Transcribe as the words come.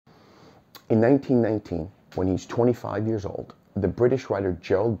In 1919, when he's 25 years old, the British writer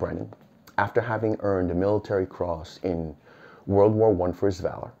Gerald Brenan, after having earned a military cross in World War I for his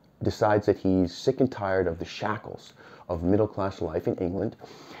valor, decides that he's sick and tired of the shackles of middle-class life in England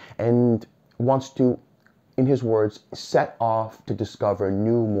and wants to, in his words, set off to discover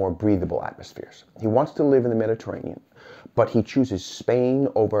new, more breathable atmospheres. He wants to live in the Mediterranean, but he chooses Spain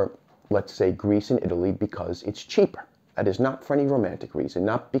over, let's say, Greece and Italy because it's cheaper. That is not for any romantic reason,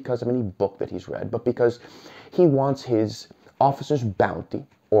 not because of any book that he's read, but because he wants his officer's bounty,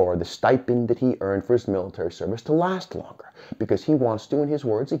 or the stipend that he earned for his military service, to last longer. Because he wants to, in his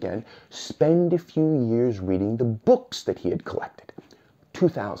words again, spend a few years reading the books that he had collected.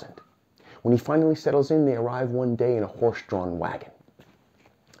 2,000. When he finally settles in, they arrive one day in a horse-drawn wagon.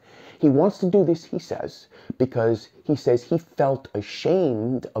 He wants to do this, he says, because he says he felt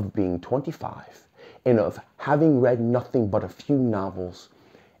ashamed of being 25 and of having read nothing but a few novels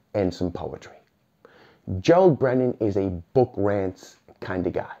and some poetry. Gerald Brenan is a book rants kind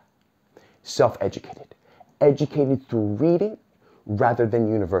of guy. Self-educated. Educated through reading rather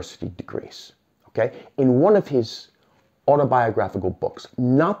than university degrees. Okay? In one of his autobiographical books,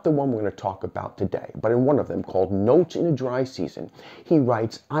 not the one we're going to talk about today, but in one of them called Notes in a Dry Season, he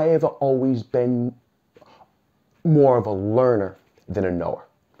writes, "I have always been more of a learner than a knower."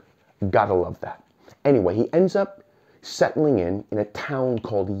 Gotta love that. Anyway, he ends up settling in a town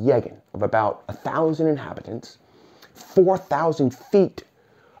called Yegen of about 1,000 inhabitants, 4,000 feet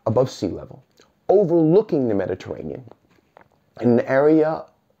above sea level, overlooking the Mediterranean, in an area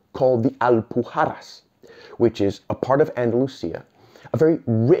called the Alpujarras, which is a part of Andalusia, a very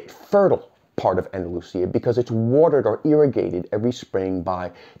rich, fertile part of Andalusia because it's watered or irrigated every spring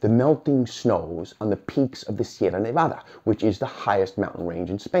by the melting snows on the peaks of the Sierra Nevada, which is the highest mountain range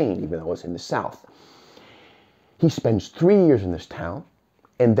in Spain, even though it's in the south. He spends 3 years in this town,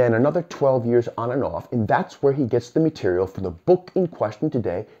 and then another 12 years on and off, and that's where he gets the material for the book in question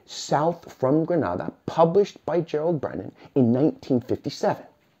today, South from Granada, published by Gerald Brenan in 1957.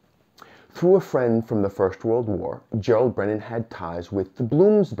 Through a friend from the First World War, Gerald Brenan had ties with the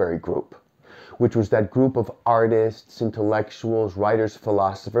Bloomsbury Group, which was that group of artists, intellectuals, writers,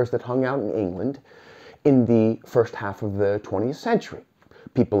 philosophers that hung out in England in the first half of the 20th century.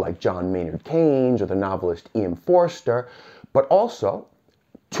 People like John Maynard Keynes or the novelist E.M. Forster, but also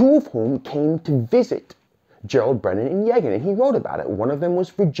two of whom came to visit Gerald Brenan in Yegen, and he wrote about it. One of them was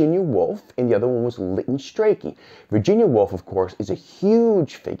Virginia Woolf, and the other one was Lytton Strachey. Virginia Woolf, of course, is a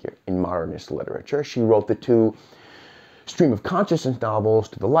huge figure in modernist literature. She wrote the two stream of consciousness novels,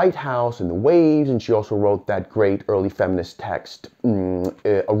 To the Lighthouse and The Waves, and she also wrote that great early feminist text, A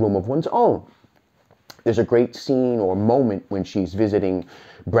Room of One's Own. There's a great scene or moment when she's visiting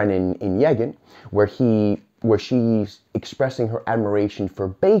Brenen in Yegen, where she's expressing her admiration for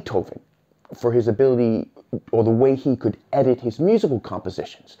Beethoven, for his ability or the way he could edit his musical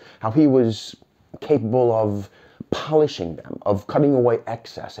compositions, how he was capable of polishing them, of cutting away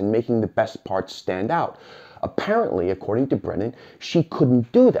excess and making the best parts stand out. Apparently, according to Brenan, she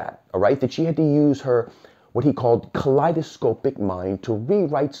couldn't do that, all right? That she had to use her, what he called kaleidoscopic mind, to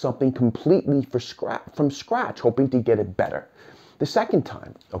rewrite something completely from scratch, hoping to get it better the second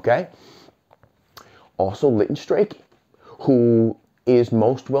time, okay? Also, Lytton Strachey, who is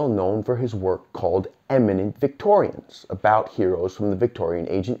most well known for his work called Eminent Victorians, about heroes from the Victorian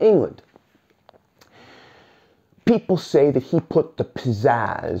age in England. People say that he put the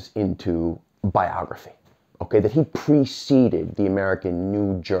pizzazz into biography, okay, that he preceded the American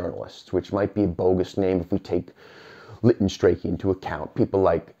New Journalists, which might be a bogus name if we take Lytton Strachey into account. People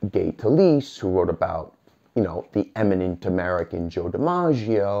like Gal Talese, who wrote about, you know, the eminent American Joe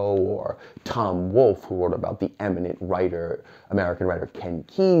DiMaggio, or Tom Wolfe, who wrote about the eminent writer, American writer Ken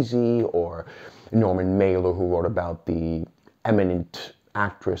Kesey, or Norman Mailer, who wrote about the eminent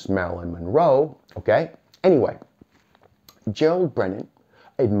actress Marilyn Monroe, okay? Anyway, Gerald Brenan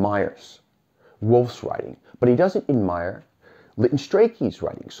admires Wolfe's writing, but he doesn't admire Lytton Strachey's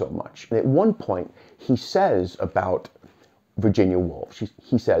writing so much. And at one point, he says about Virginia Woolf,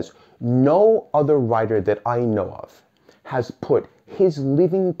 he says, "No other writer that I know of has put his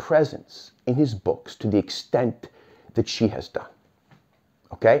living presence in his books to the extent that she has done."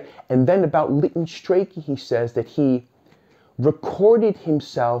 Okay? And then about Lytton Strachey, he says that he recorded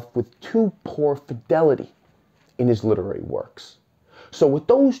himself with too poor fidelity in his literary works. So with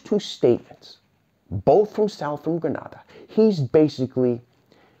those two statements, both from South from Granada, he's basically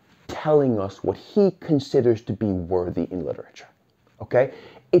telling us what he considers to be worthy in literature. Okay?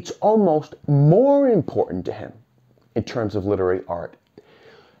 It's almost more important to him, in terms of literary art,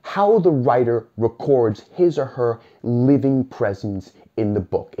 how the writer records his or her living presence in the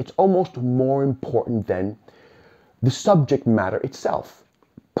book. It's almost more important than the subject matter itself.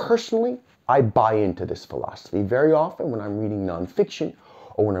 Personally, I buy into this philosophy. Very often when I'm reading nonfiction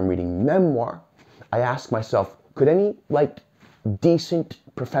or when I'm reading memoir, I ask myself, could any decent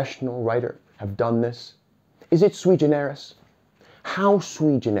professional writer have done this? Is it sui generis? How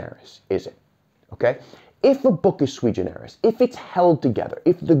sui generis is it? Okay? If a book is sui generis, if it's held together,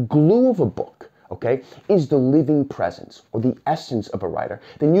 if the glue of a book, okay, is the living presence or the essence of a writer,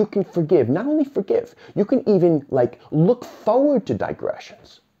 then you can forgive. Not only forgive, you can even look forward to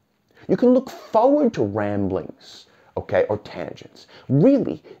digressions. You can look forward to ramblings, okay, or tangents.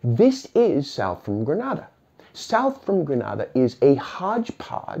 Really, this is South from Granada. South from Granada is a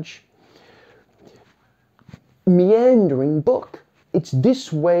hodgepodge, meandering book. It's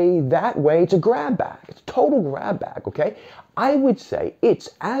this way, that way. It's a grab bag. It's a total grab bag, okay? I would say it's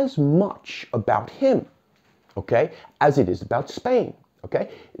as much about him, okay, as it is about Spain, okay?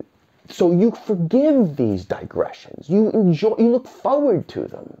 So you forgive these digressions. You enjoy, you look forward to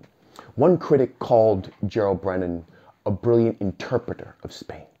them. One critic called Gerald Brenan a brilliant interpreter of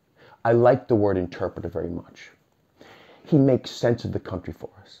Spain. I like the word interpreter very much. He makes sense of the country for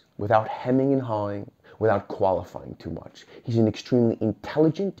us without hemming and hawing, without qualifying too much. He's an extremely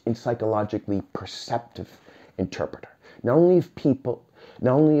intelligent and psychologically perceptive interpreter. Not only of people,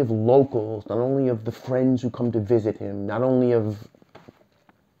 not only of locals, not only of the friends who come to visit him, not only of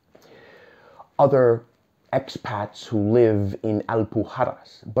other expats who live in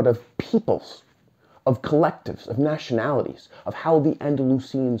Alpujarras, but of peoples, of collectives, of nationalities, of how the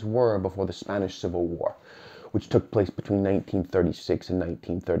Andalusians were before the Spanish Civil War, which took place between 1936 and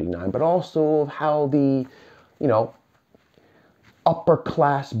 1939, but also of how the,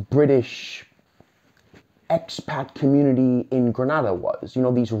 upper-class British expat community in Granada was.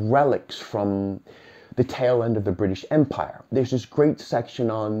 These relics from the tail end of the British Empire. There's this great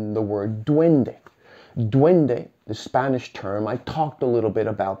section on the word duende. Duende, the Spanish term, I talked a little bit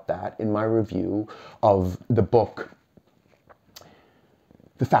about that in my review of the book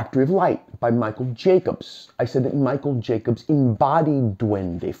The Factory of Light by Michael Jacobs. I said that Michael Jacobs embodied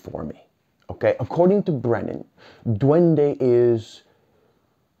duende for me. Okay, according to Brenen, duende is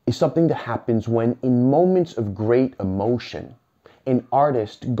something that happens when, in moments of great emotion, an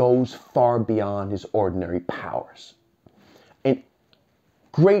artist goes far beyond his ordinary powers. And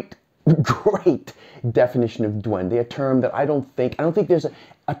great definition of duende, a term that I don't think there's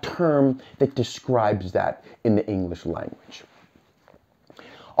a term that describes that in the English language.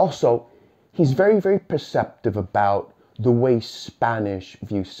 Also, he's very, very perceptive about the way Spanish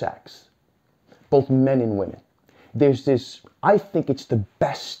view sex, both men and women. There's this, I think it's the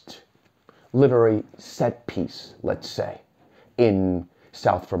best literary set piece, let's say, in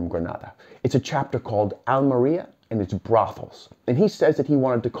South from Granada. It's a chapter called Almeria and its brothels. And he says that he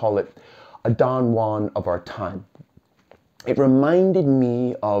wanted to call it a Don Juan of our time. It reminded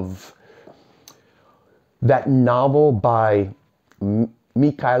me of that novel by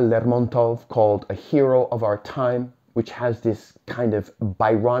Mikhail Lermontov called A Hero of Our Time, which has this kind of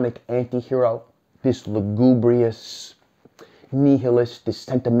Byronic anti-hero, this lugubrious nihilist, this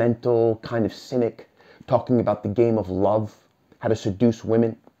sentimental kind of cynic, talking about the game of love, how to seduce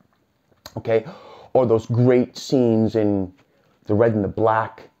women, okay? Or those great scenes in The Red and the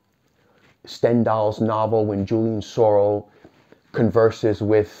Black, Stendhal's novel, when Julian Sorrell converses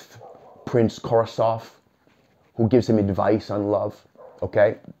with Prince Korsakov, who gives him advice on love,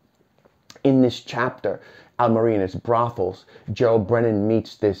 okay? In this chapter, Almeria and its brothels, Gerald Brenan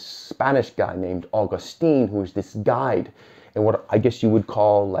meets this Spanish guy named Augustine, who is this guide, and what I guess you would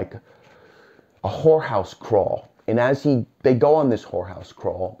call like a whorehouse crawl. And as they go on this whorehouse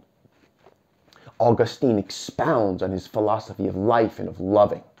crawl, Augustine expounds on his philosophy of life and of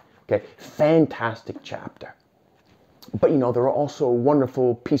loving. Okay, fantastic chapter. But there are also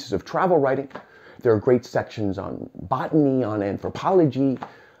wonderful pieces of travel writing. There are great sections on botany, on anthropology,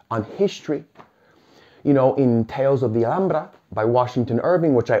 on history. In Tales of the Alhambra by Washington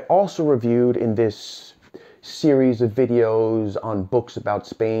Irving, which I also reviewed in this series of videos on books about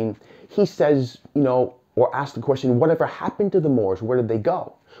Spain, he says, or asks the question, whatever happened to the Moors? Where did they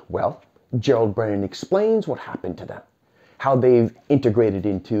go? Well, Gerald Brenan explains what happened to them, how they've integrated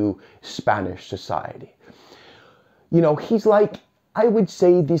into Spanish society. He's like, I would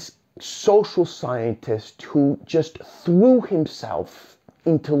say, this social scientist who just threw himself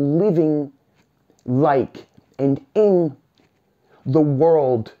into living like and in the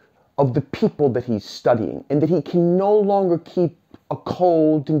world of the people that he's studying, and that he can no longer keep a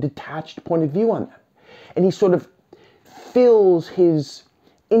cold and detached point of view on them. And he sort of fills his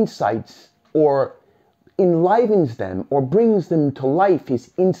insights or enlivens them or brings them to life,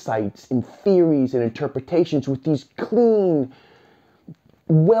 his insights and theories and interpretations, with these clean,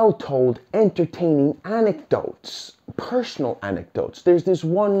 well-told, entertaining anecdotes, personal anecdotes. There's this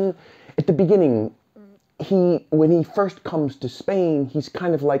one at the beginning. When he first comes to Spain, he's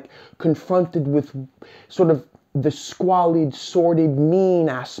kind of like confronted with sort of the squalid, sordid, mean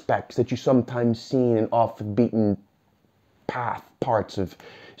aspects that you sometimes see in off the beaten path parts of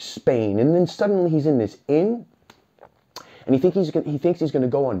Spain. And then suddenly he's in this inn, and he thinks he's going to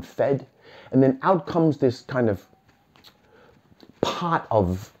go unfed, and then out comes this kind of pot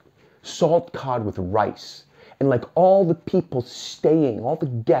of salt cod with rice. And like all the people staying, all the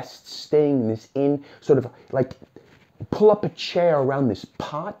guests staying in this inn, sort of like pull up a chair around this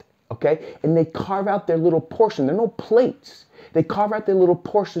pot, okay? And they carve out their little portion. There are no plates. They carve out their little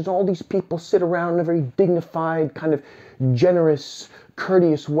portions. All these people sit around in a very dignified, kind of generous,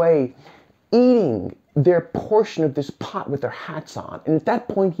 courteous way, eating their portion of this pot with their hats on. And at that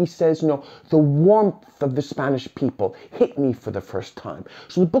point he says, you know, the warmth of the Spanish people hit me for the first time.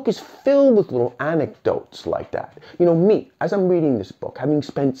 So the book is filled with little anecdotes like that. You know, me, as I'm reading this book, having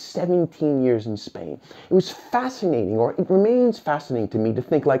spent 17 years in Spain, it was fascinating, or it remains fascinating to me to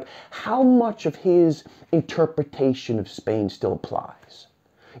think like how much of his interpretation of Spain still applies.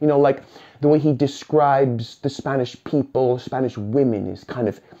 You know, like the way he describes the Spanish people, Spanish women is kind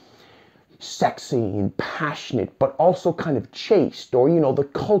of sexy and passionate, but also kind of chaste, or, you know, the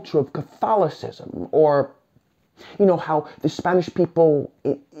culture of Catholicism, or, you know, how the Spanish people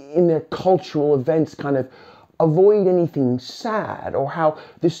in their cultural events kind of avoid anything sad, or how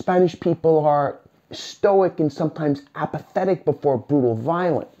the Spanish people are stoic and sometimes apathetic before brutal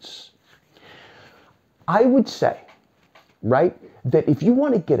violence. I would say, right, that if you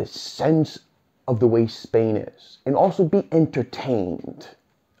want to get a sense of the way Spain is, and also be entertained,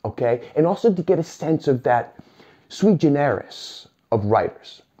 okay, and also to get a sense of that sui generis of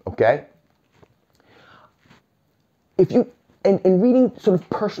writers, okay, if you, and reading sort of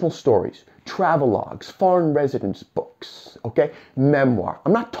personal stories, travelogues, foreign residence books, okay, memoir.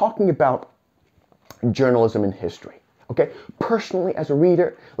 I'm not talking about journalism and history, okay. Personally, as a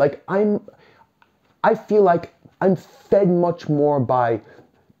reader, like I feel like I'm fed much more by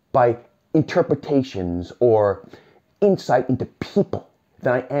interpretations or insight into people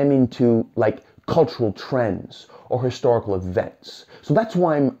than I am into like cultural trends or historical events. So that's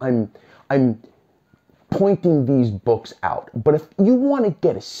why I'm pointing these books out. But if you want to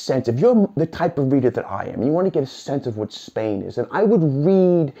get a sense, if you're the type of reader that I am, you want to get a sense of what Spain is, then I would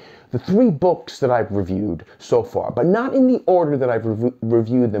read the 3 books that I've reviewed so far, but not in the order that I've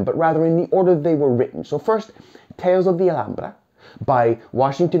reviewed them, but rather in the order they were written. So first, Tales of the Alhambra by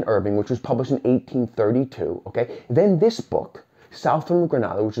Washington Irving, which was published in 1832, okay? Then this book, South from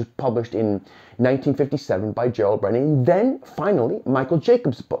Granada, which was published in 1957 by Gerald Brenan. And then, finally, Michael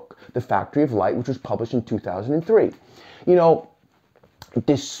Jacobs' book, The Factory of Light, which was published in 2003. You know,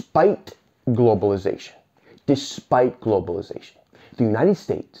 despite globalization, the United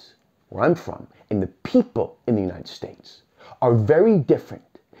States, where I'm from, and the people in the United States are very different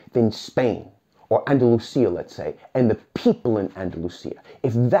than Spain, or Andalusia, let's say, and the people in Andalusia.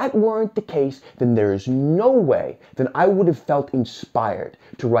 If that weren't the case, then there is no way that I would have felt inspired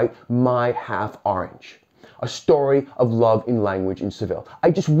to write My Half Orange, a story of love in language in Seville.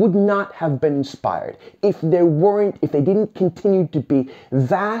 I just would not have been inspired if they didn't continue to be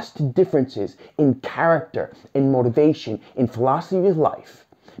vast differences in character, in motivation, in philosophy of life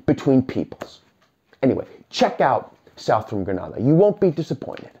between peoples. Anyway, check out South from Granada. You won't be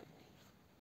disappointed.